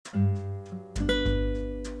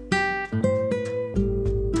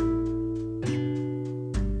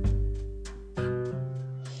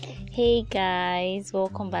Hey guys,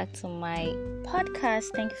 welcome back to my podcast.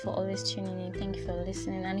 Thank you for always tuning in. Thank you for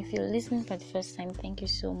listening. And if you're listening for the first time, thank you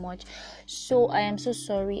so much. So I am so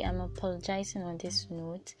sorry. I'm apologizing on this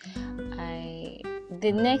note.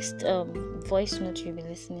 The next voice note you'll be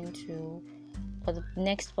listening to, or the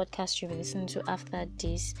next podcast you'll be listening to after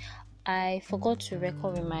this, I forgot to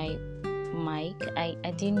record with my mic. I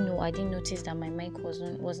didn't notice that my mic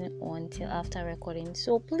wasn't on till after recording.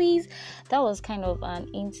 So please, that was kind of an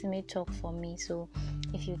intimate talk for me. So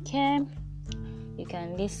if you can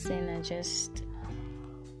listen and just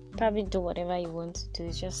probably do whatever you want to do.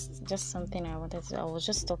 It's just something I wanted to. I was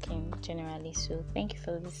just talking generally. So thank you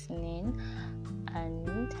for listening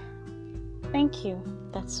and thank you.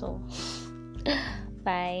 That's all.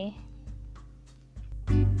 Bye.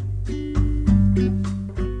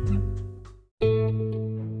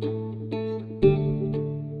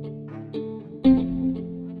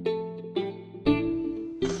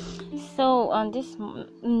 So on this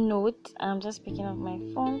note, I'm just picking up my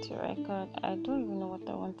phone to record. I don't even know what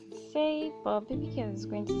I want to say, but baby girl is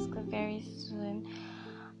going to school very soon.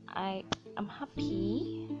 I'm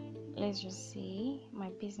happy. Let's just say my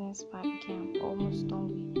business part, I'm almost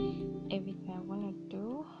done with everything I want to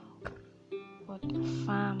do. But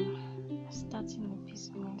starting a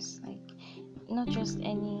business, like not just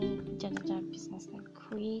any jajaja business, like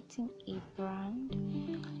creating a brand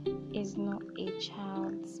is not a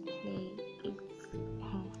child's play. It's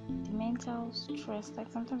the mental stress. Like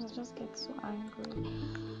sometimes I just get so angry.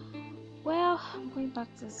 Well, I'm going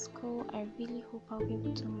back to school. I really hope I'll be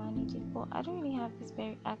able to manage it, but I don't really have this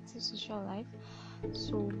very active social life,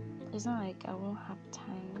 so it's not like I won't have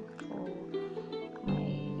time for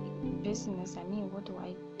my business. I mean, what do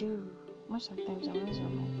I do? Most of the times I'm always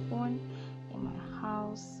on my phone, in my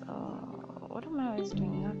house. What am I always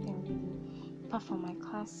doing? Nothing really, apart from my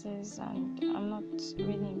classes, and I'm not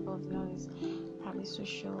really involved in all these probably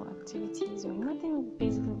social activities or nothing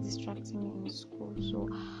basically distracting me in school. So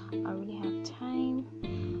I really have time.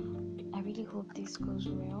 I really hope this goes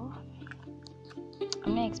well.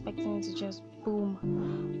 I'm not expecting it to just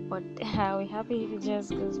boom, but I'll be happy if it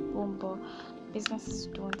just goes boom. But businesses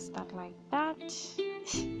don't start like that.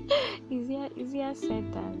 easier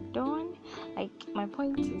said than done. Like my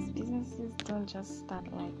point is, businesses don't just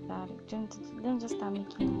start like that. Don't just start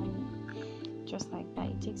making money just like that.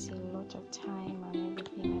 It takes a lot of time and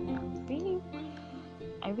everything, and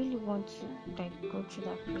I really want to like go through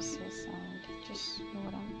that process and just know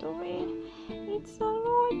what I'm doing. It's a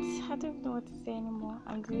lot. I don't know what to say anymore.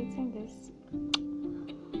 I'm deleting this.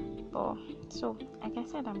 But so like I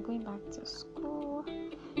said, I'm going back to school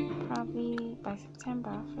probably by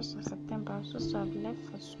September, 1st of September. I'm supposed to have left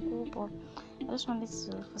for school, but I just wanted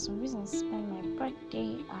to, for some reason, spend my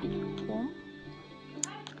birthday at home.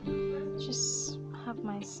 Just have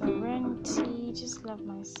my serenity, just love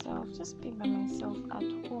myself, just be by myself at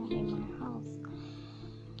home in my house.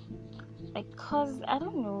 Like, cause I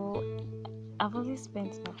don't know, I've always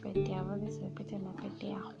spent my birthday, I've always celebrated my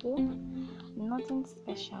birthday at home. Nothing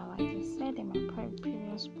special, like I said in my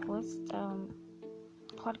previous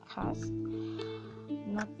podcast.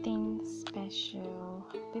 Nothing special.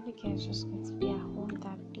 Baby girl is just going to be at home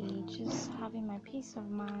that day, just having my peace of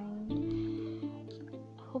mind,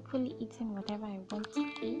 hopefully eating whatever I want to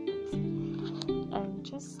eat, and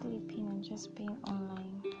just sleeping and just being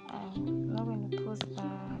online. I'm not going to post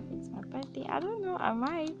that it's my birthday. I don't know, I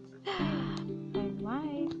might,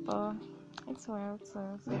 but it's well.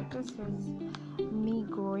 So this is me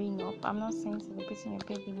growing up. I'm not saying celebrating your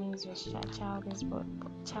birthday means you're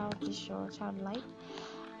childish or childlike.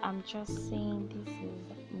 I'm just saying this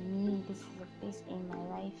is me. This is a phase in my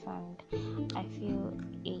life, and I feel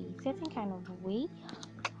a certain kind of way.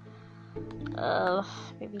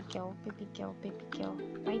 Baby girl.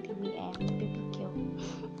 By the way, I am a baby girl.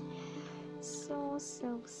 So it's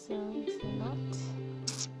a lot.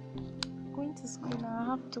 Going to school now, I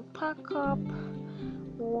have to pack up,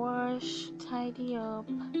 wash, tidy up.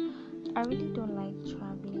 I really don't like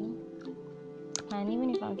traveling, and even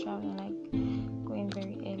if I'm traveling, like going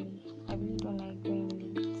very early. I really don't like going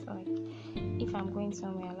late. So, like if I'm going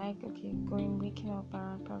somewhere, I like waking up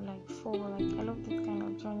around probably like 4. Like I love this kind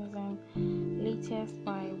of journeys, and latest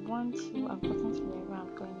by 1, 2 I've gotten to wherever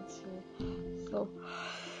I'm going to. So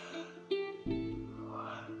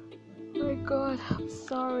oh my god, I'm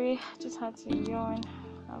sorry, I just had to yawn.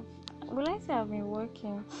 Will I say I've been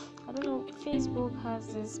working? I don't know. Facebook has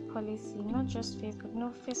this policy, not just Facebook.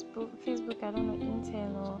 No, Facebook. I don't know,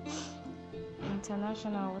 Intel or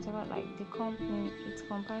International or whatever. Like the company, it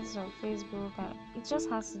comprises of Facebook, and it just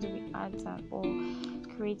has to do with ads and or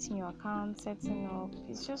creating your account, setting up.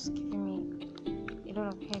 It's just giving me a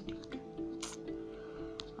lot of headache.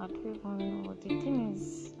 I don't even know what the thing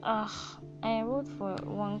is. I enrolled for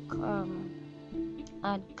one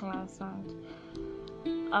art class, and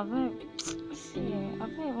I've not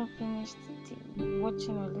even finished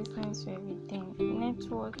watching or listening to everything.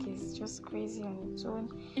 Network is just crazy on its own.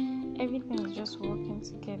 Everything is just working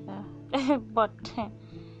together. But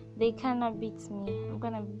they cannot beat me. I'm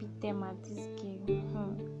gonna beat them at this game.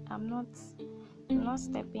 I'm not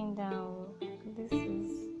stepping down. This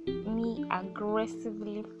is me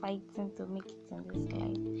aggressively fighting to make it in this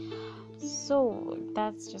life. So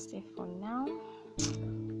that's just it for now.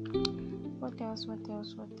 What else?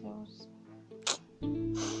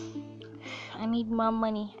 I need more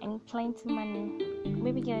money. I need plenty money.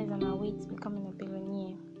 Baby girl is on our way to becoming a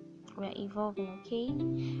billionaire. We're evolving, okay?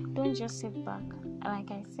 Don't just sit back.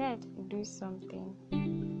 Like I said, do something.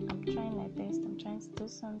 I'm trying my best. I'm trying to do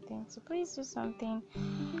something. So please do something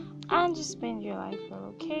and just spend your life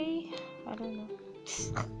well, okay? I don't know.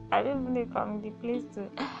 I don't even know if I'm in the place to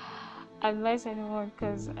advise anyone,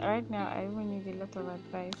 because right now I even need a lot of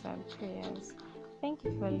advice and prayers. Thank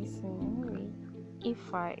you for listening. Anyway,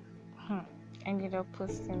 if I ended up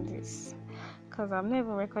posting this, because I'm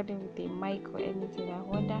never recording with a mic or anything, I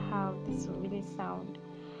wonder how this will really sound.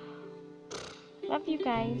 Love you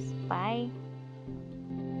guys. Bye.